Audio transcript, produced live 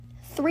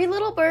Three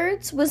Little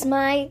Birds was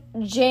my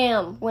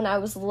jam when I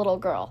was a little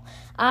girl.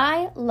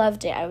 I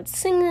loved it. I would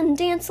sing and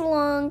dance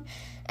along,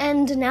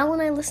 and now when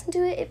I listen to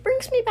it, it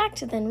brings me back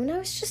to then when I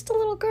was just a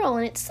little girl,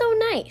 and it's so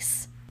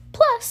nice.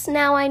 Plus,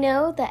 now I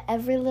know that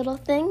every little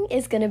thing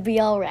is gonna be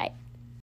all right.